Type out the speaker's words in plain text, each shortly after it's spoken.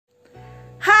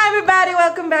everybody,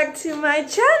 welcome back to my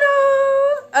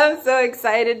channel. I'm so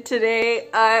excited today.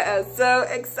 I am so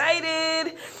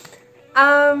excited.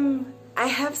 I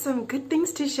have some good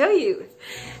things to show you,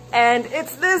 and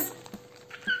it's this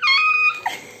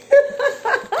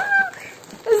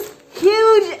this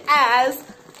huge ass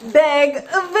bag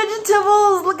of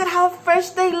vegetables. Look at how fresh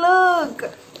they look.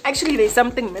 Actually, there's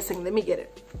something missing. Let me get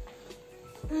it.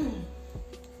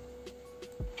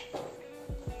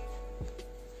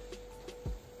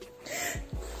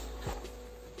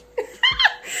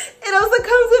 It also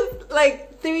comes with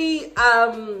like 3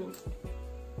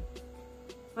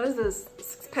 what is this,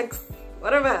 6 packs,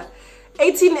 whatever,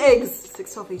 18 eggs,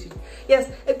 6, 12, 18. Yes,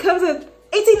 it comes with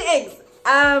 18 eggs.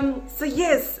 So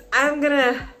yes, I'm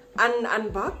gonna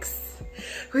unbox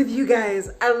with you guys.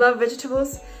 I love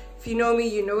vegetables. If you know me,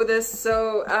 you know this.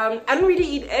 So I don't really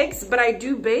eat eggs, but I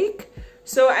do bake,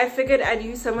 so I figured I'd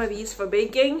use some of these for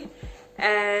baking.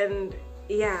 And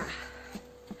yeah,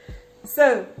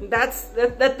 so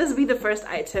let this be the first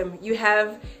item. You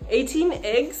have 18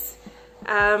 eggs.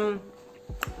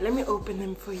 Let me open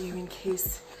them for you in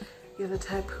case you're the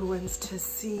type who wants to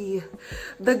see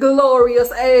the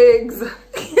glorious eggs.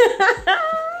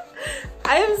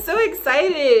 I am so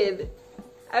excited.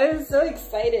 I am so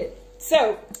excited.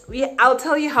 So I'll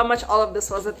tell you how much all of this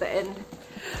was at the end.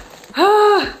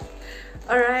 All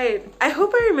right, I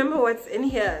hope I remember what's in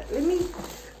here. Let me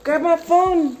grab my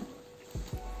phone.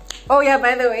 Oh yeah,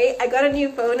 by the way, I got a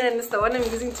new phone and it's the one I'm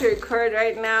using to record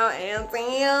right now, and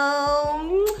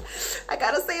damn, I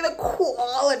gotta say the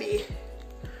quality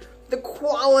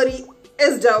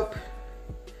is dope.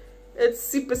 It's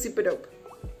super dope.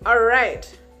 All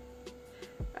right,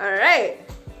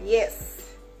 yes.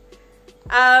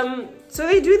 So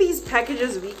they do these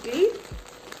packages weekly.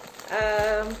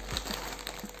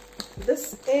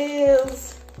 This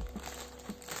is,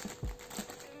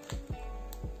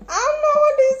 I don't know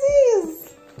what this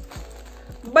is,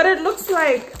 but it looks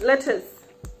like lettuce,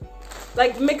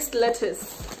 like mixed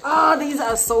lettuce. Oh, these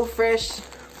are so fresh.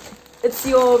 It's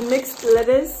your mixed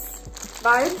lettuce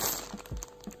vibes.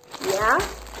 Yeah.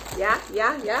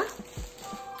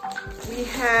 We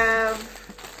have,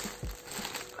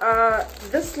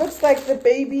 this looks like the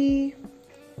baby.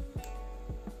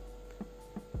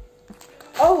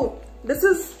 Oh, this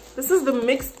is the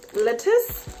mixed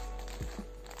lettuce.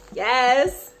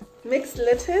 Yes, mixed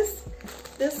lettuce.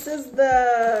 This is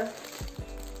the,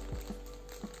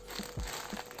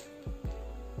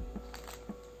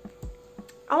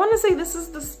 I want to say this is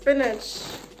the spinach.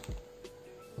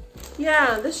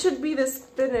 Yeah, this should be the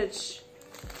spinach.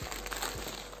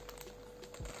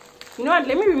 You know what?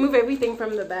 Let me remove everything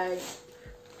from the bag.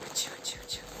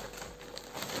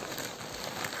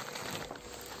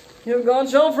 You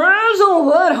got your friends or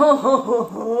what?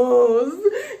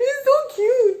 It's so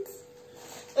cute.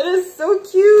 It is so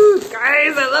cute.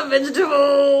 Guys, I love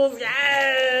vegetables.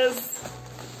 Yes.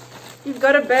 You've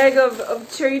got a bag of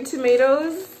cherry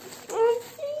tomatoes.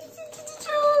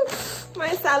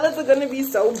 My salads are gonna be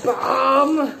so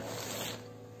bomb.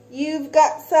 You've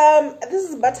got some, this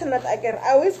is butternut again.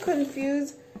 I always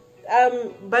confuse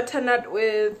butternut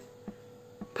with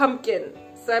pumpkin.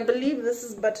 So I believe this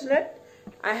is butternut.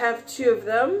 I have 2 of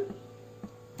them.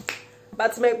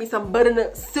 About to make me some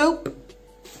butternut soup.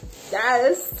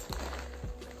 Yes.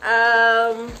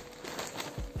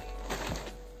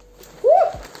 Woo.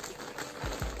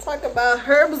 Talk about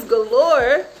herbs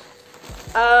galore.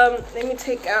 Let me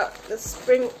take out the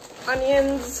spring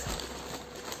onions.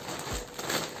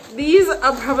 These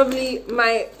are probably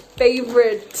my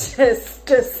favorite. I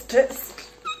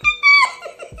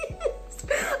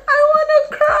want to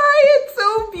cry. It's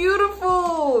so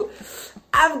beautiful.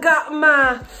 I've got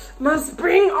my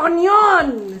spring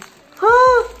onion.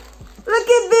 Huh? Look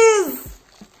at this.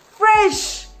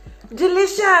 Fresh.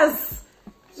 Delicious.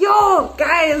 Yo,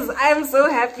 guys, I'm so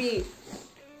happy.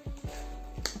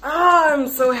 Oh, I'm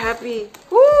so happy.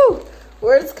 Woo!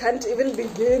 Words can't even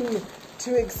begin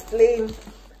to explain.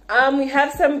 We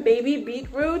have some baby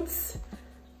beetroots.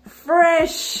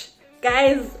 Fresh.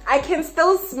 Guys, I can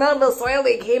still smell the soil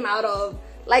they came out of.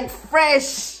 Like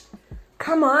fresh.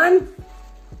 Come on.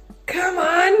 Come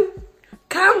on.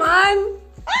 Come on.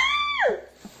 Ah!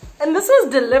 And this was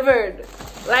delivered.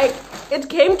 Like, it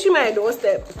came to my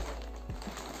doorstep.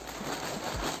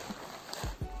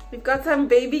 We've got some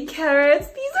baby carrots.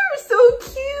 These are so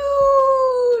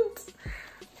cute.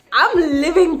 I'm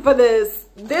living for this.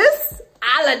 This,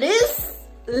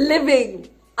 living,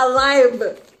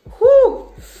 alive.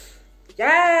 Whoo.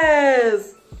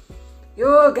 Yes.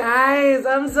 Yo, guys,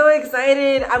 I'm so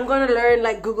excited. I'm gonna learn,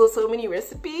 like, Google so many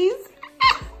recipes.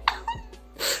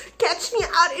 Catch me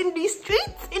out in the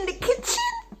streets, in the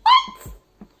kitchen.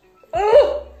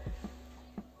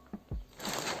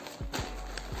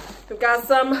 got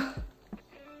some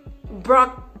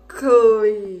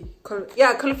broccoli.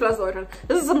 Yeah, cauliflower is the right one.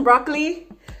 This is some broccoli.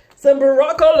 Some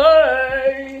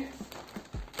broccoli.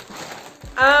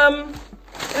 And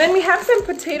then we have some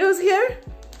potatoes here.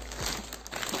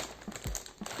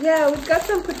 Yeah, we've got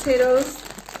some potatoes.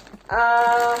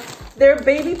 They're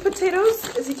baby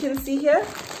potatoes, as you can see here.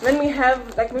 Then we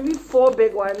have like maybe 4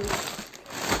 big ones.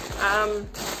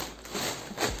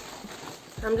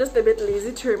 I'm just a bit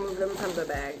lazy to remove them from the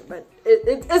bag, but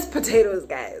it is potatoes,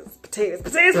 guys. Potatoes,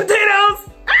 potatoes, potatoes!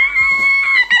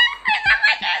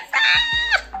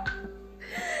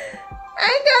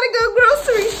 I gotta go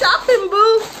grocery shopping,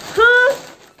 boo. Huh?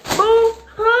 Boo,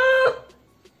 huh?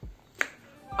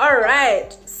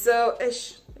 Alright, so let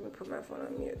me put my phone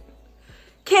on mute.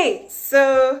 Okay,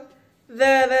 so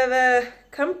the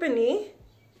company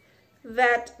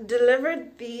that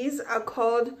delivered these are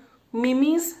called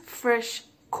Mimi's Fresh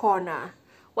Corner.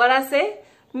 What I say?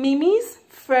 Mimi's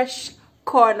Fresh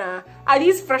Corner. Are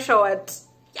these fresh or what?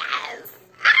 Yes!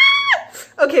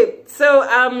 Ah! Okay,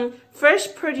 so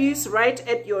fresh produce right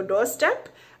at your doorstep.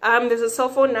 There's a cell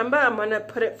phone number. I'm gonna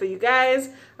put it for you guys.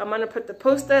 I'm gonna put the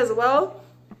poster as well.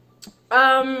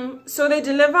 So they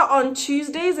deliver on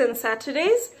Tuesdays and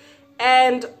Saturdays,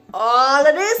 and all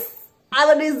of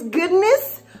this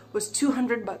goodness was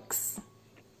 200 bucks.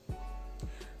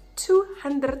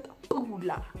 200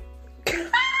 pula.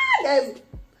 Guys,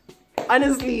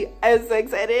 honestly, I'm so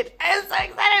excited. I'm so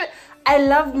excited. I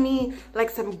love me like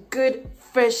some good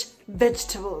fresh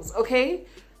vegetables, okay?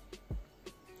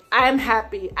 I'm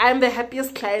happy. I'm the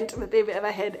happiest client that they've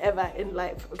ever had in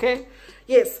life, okay?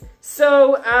 Yes,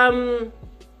 so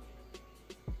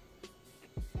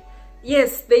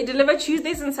yes, they deliver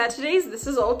Tuesdays and Saturdays. This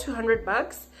is all 200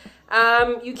 bucks.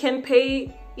 You can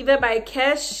pay either by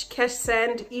cash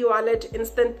send, e-wallet,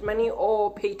 instant money,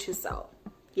 or pay to sell.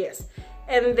 Yes,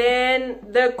 and then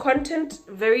the content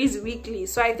varies weekly,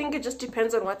 so I think it just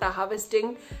depends on what they're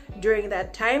harvesting during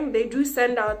that time. They do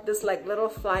send out this like little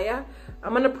flyer.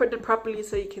 I'm gonna put it properly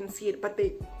so you can see it, but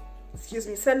they, excuse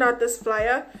me, send out this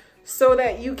flyer so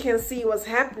that you can see what's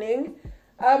happening.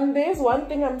 There's one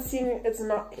thing I'm seeing, it's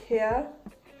not here.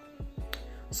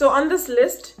 So on this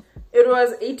list, it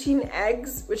was 18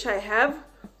 eggs, which I have,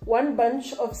 1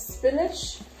 bunch of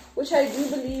spinach, which I do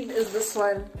believe is this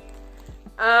one,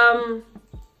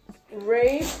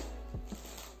 rape.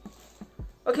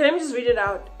 Okay, let me just read it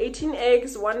out. 18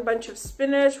 eggs, 1 bunch of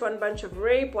spinach, 1 bunch of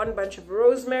rape, 1 bunch of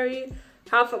rosemary,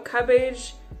 half a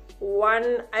cabbage,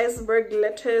 1 iceberg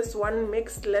lettuce, 1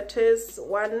 mixed lettuce,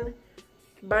 1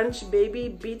 bunch baby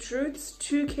beetroots,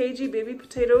 2 kg baby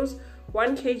potatoes,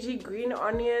 1 kg green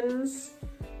onions,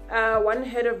 1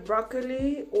 head of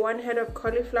broccoli, 1 head of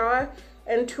cauliflower,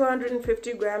 and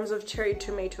 250 grams of cherry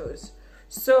tomatoes.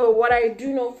 So what I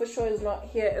do know for sure is not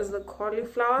here is the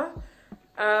cauliflower.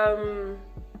 I'm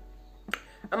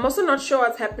also not sure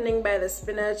what's happening by the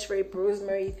spinach, rape,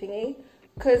 rosemary thingy,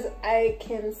 because I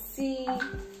can see,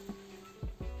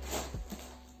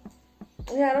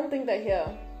 yeah, I don't think they're here.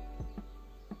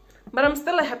 But I'm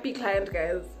still a happy client,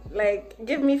 guys. Like,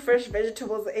 give me fresh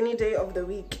vegetables any day of the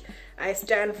week. I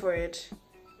stand for it.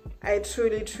 I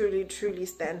truly, truly, truly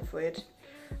stand for it.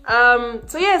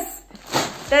 So yes,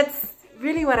 that's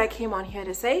really what I came on here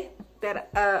to say. That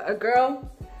a girl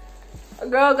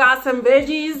got some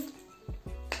veggies.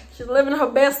 She's living her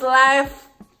best life.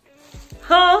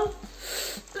 Huh?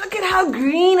 Look at how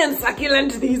green and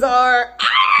succulent these are.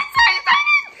 Ah,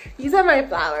 these are my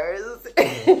flowers.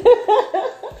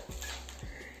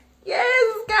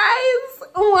 Yes, guys.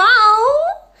 Wow.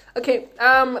 Okay,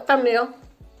 thumbnail.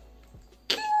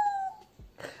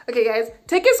 Okay, guys,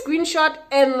 take a screenshot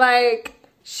and like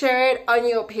share it on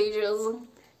your pages.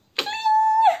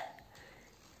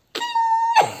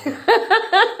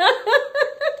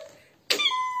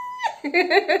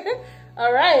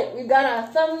 All right, we got our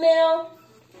thumbnail.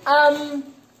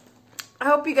 I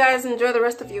hope you guys enjoy the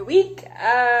rest of your week.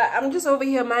 I'm just over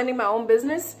here minding my own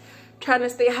business, trying to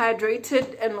stay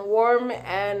hydrated and warm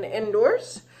and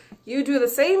indoors. You do the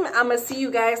same. I'm gonna see you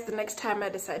guys the next time I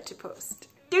decide to post.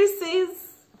 Deuces.